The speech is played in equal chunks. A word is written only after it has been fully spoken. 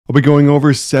I'll be going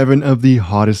over 7 of the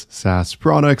hottest SaaS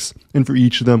products, and for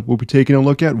each of them, we'll be taking a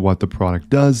look at what the product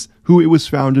does, who it was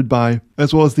founded by,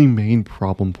 as well as the main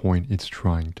problem point it's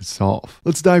trying to solve.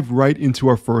 Let's dive right into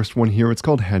our first one here. It's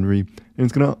called Henry, and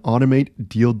it's going to automate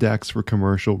deal decks for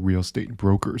commercial real estate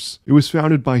brokers. It was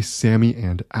founded by Sammy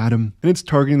and Adam, and it's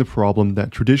targeting the problem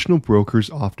that traditional brokers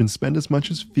often spend as much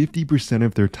as 50%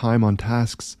 of their time on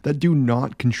tasks that do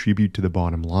not contribute to the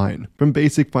bottom line. From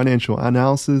basic financial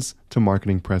analysis to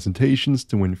marketing presentations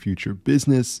to win future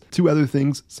business, to other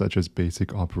things such as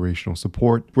basic operational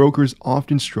support, brokers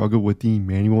often struggle with the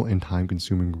manual and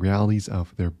time-consuming realities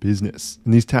of their business.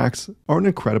 And these tasks are an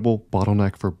incredible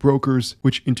bottleneck for brokers,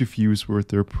 which interferes with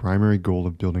their primary goal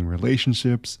of building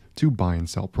relationships to buy and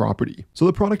sell property. So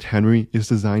the product Henry is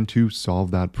designed to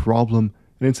solve that problem,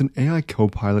 and it's an AI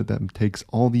co-pilot that takes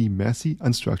all the messy,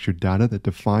 unstructured data that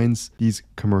defines these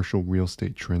commercial real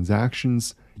estate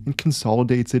transactions and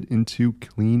consolidates it into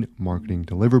clean marketing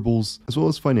deliverables, as well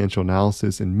as financial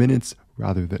analysis in minutes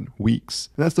rather than weeks.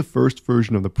 And that's the first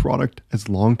version of the product, as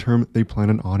long-term they plan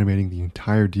on automating the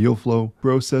entire deal flow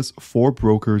process for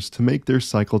brokers to make their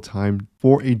cycle time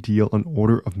for a deal an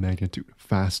order of magnitude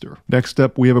faster. Next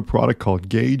up, we have a product called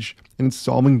Gauge, and it's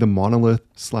solving the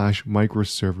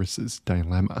monolith/microservices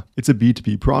dilemma. It's a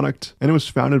B2B product, and it was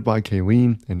founded by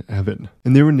Kayleen and Evan.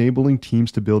 And they're enabling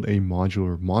teams to build a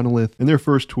modular monolith, and their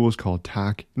first tool is called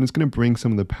TAC, and it's going to bring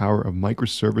some of the power of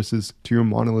microservices to your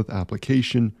monolith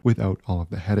application without all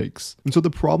of the headaches. And so the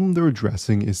problem they're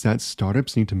addressing is that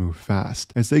startups need to move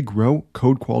fast. As they grow,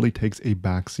 code quality takes a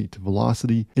backseat to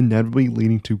velocity, inevitably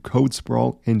leading to code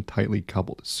sprawl and tightly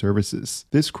coupled services.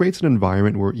 This creates an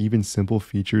environment where even simple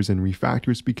features and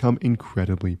refactors become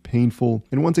incredibly painful,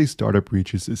 and once a startup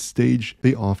reaches this stage,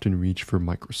 they often reach for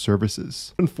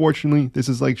microservices. Unfortunately, this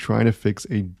is like trying to fix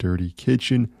a dirty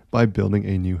kitchen by building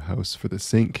a new house for the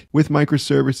sink. With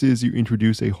microservices, you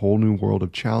introduce a whole new world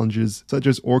of challenges, such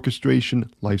as orchestration,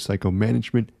 lifecycle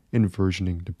management, and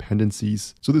versioning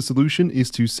dependencies. So the solution is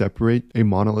to separate a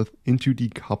monolith into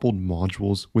decoupled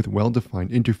modules with well-defined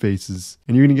interfaces,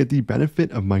 and you're going to get the benefit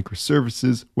of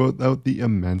microservices without the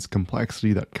immense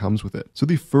complexity that comes with it. So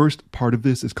the first part of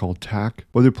this is called TAC,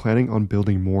 but they're planning on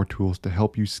building more tools to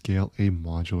help you scale a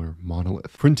modular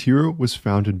monolith. Frontio was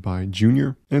founded by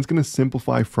Junior, and it's going to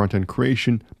simplify front-end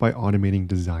creation by automating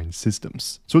design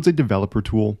systems. So it's a developer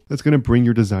tool that's going to bring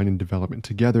your design and development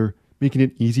together, making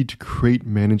it easy to create,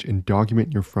 manage, and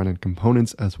document your front-end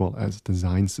components as well as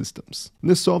design systems. And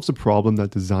this solves a problem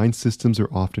that design systems are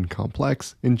often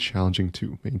complex and challenging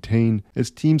to maintain,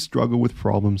 as teams struggle with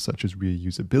problems such as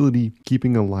reusability,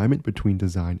 keeping alignment between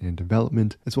design and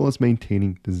development, as well as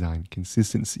maintaining design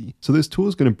consistency. So this tool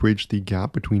is going to bridge the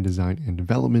gap between design and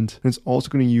development, and it's also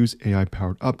going to use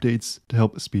AI-powered updates to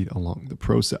help speed along the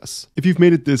process. If you've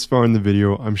made it this far in the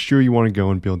video, I'm sure you want to go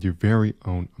and build your very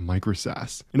own micro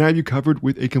SaaS. And I have you covered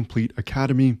with a complete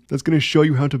academy that's going to show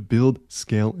you how to build,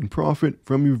 scale, and profit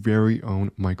from your very own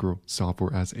micro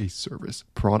software as a service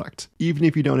product, even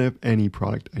if you don't have any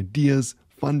product ideas,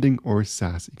 funding, or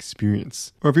SaaS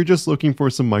experience. Or if you're just looking for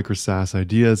some micro SaaS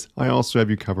ideas, I also have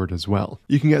you covered as well.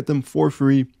 You can get them for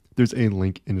free. There's a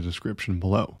link in the description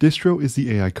below. Distro is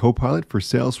the AI co-pilot for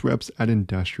sales reps at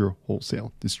industrial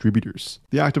wholesale distributors.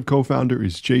 The active co-founder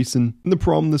is Jason, and the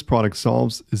problem this product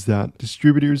solves is that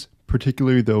distributors,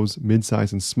 particularly those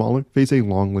mid-size and smaller, face a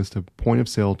long list of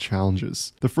point-of-sale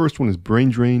challenges. The first one is brain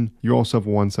drain. You also have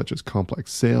one such as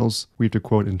complex sales. We have to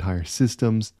quote entire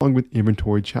systems, along with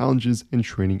inventory challenges and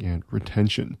training and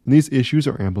retention. And these issues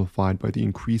are amplified by the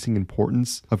increasing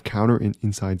importance of counter and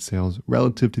inside sales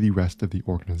relative to the rest of the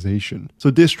organization. So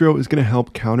Distro is going to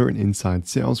help counter and inside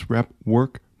sales rep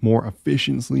work more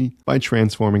efficiently by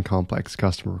transforming complex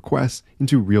customer requests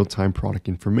into real-time product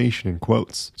information and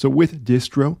quotes. So with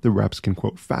Distro, the reps can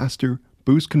quote faster,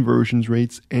 boost conversions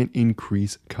rates, and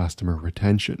increase customer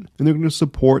retention. And they're going to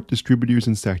support distributors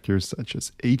in sectors such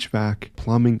as HVAC,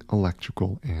 plumbing,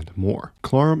 electrical, and more.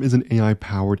 Clarum is an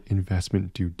AI-powered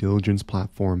investment due diligence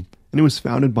platform, and it was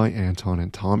founded by Anton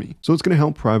and Tommy. So it's going to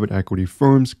help private equity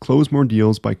firms close more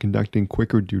deals by conducting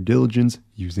quicker due diligence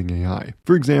using AI.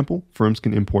 For example, firms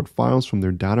can import files from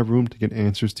their data room to get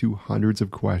answers to hundreds of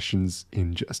questions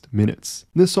in just minutes.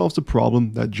 And this solves the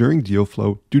problem that during deal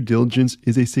flow, due diligence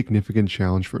is a significant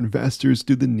challenge for investors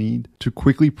due to the need to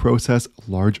quickly process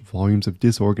large volumes of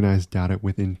disorganized data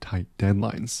within tight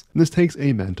deadlines. And this takes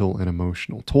a mental and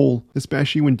emotional toll,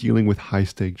 especially when dealing with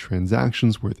high-stake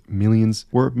transactions worth millions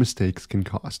where mistakes can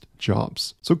cost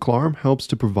jobs. So Clarum helps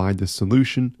to provide this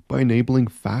solution by enabling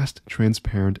fast,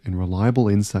 transparent, and reliable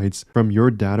insights from your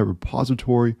data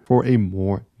repository for a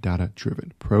more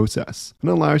data-driven process. And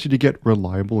it allows you to get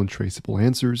reliable and traceable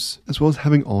answers, as well as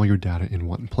having all your data in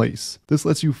one place. This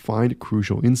lets you find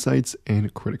crucial insights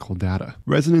and critical data.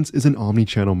 Resonance is an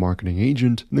omni-channel marketing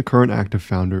agent, and the current active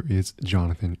founder is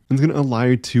Jonathan. And it's going to allow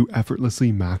you to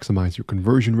effortlessly maximize your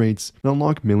conversion rates and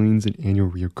unlock millions in annual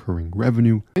recurring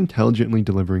revenue, intelligently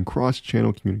delivering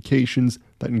cross-channel communications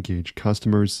that engage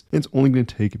customers, and it's only going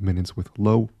to take minutes with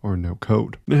low or no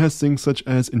code. And it has things such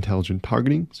as intelligent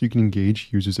targeting, so you can engage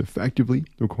users effectively,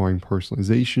 requiring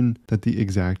personalization that the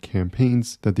exact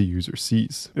campaigns that the user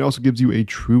sees. It also gives you a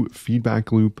true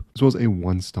feedback loop, as well as a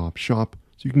one-stop shop,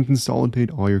 so you can consolidate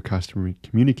all your customer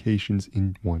communications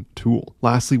in one tool.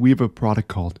 Lastly, we have a product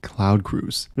called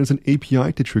CloudCruise. And it's an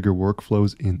API to trigger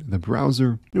workflows in the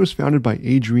browser. It was founded by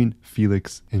Adrian,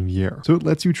 Felix, and Vier. So it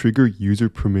lets you trigger user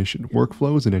permissioned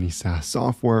workflows in any SaaS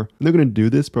software. And they're going to do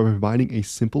this by providing a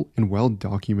simple and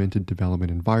well-documented development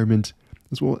environment,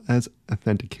 as well as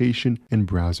authentication and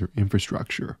browser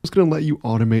infrastructure. It's going to let you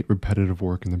automate repetitive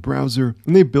work in the browser.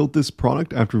 And they built this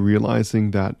product after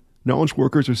realizing that knowledge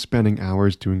workers are spending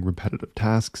hours doing repetitive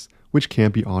tasks, which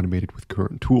can't be automated with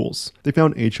current tools. They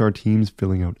found HR teams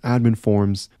filling out admin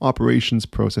forms, operations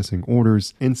processing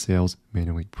orders, and sales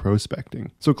manually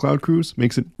prospecting. So CloudCruise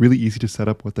makes it really easy to set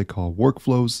up what they call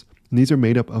workflows, and these are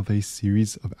made up of a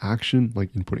series of action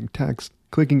like inputting text,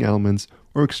 clicking elements,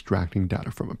 or extracting data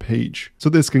from a page. So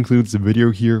this concludes the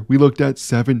video here. We looked at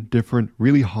 7 different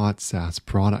really hot SaaS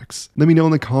products. Let me know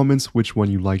in the comments which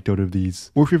one you liked out of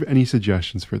these, or if you have any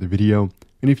suggestions for the video.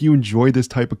 And if you enjoy this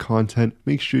type of content,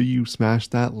 make sure you smash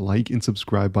that like and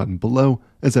subscribe button below,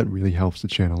 as that really helps the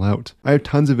channel out. I have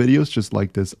tons of videos just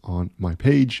like this on my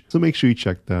page, so make sure you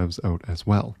check those out as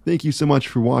well. Thank you so much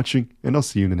for watching, and I'll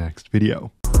see you in the next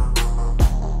video.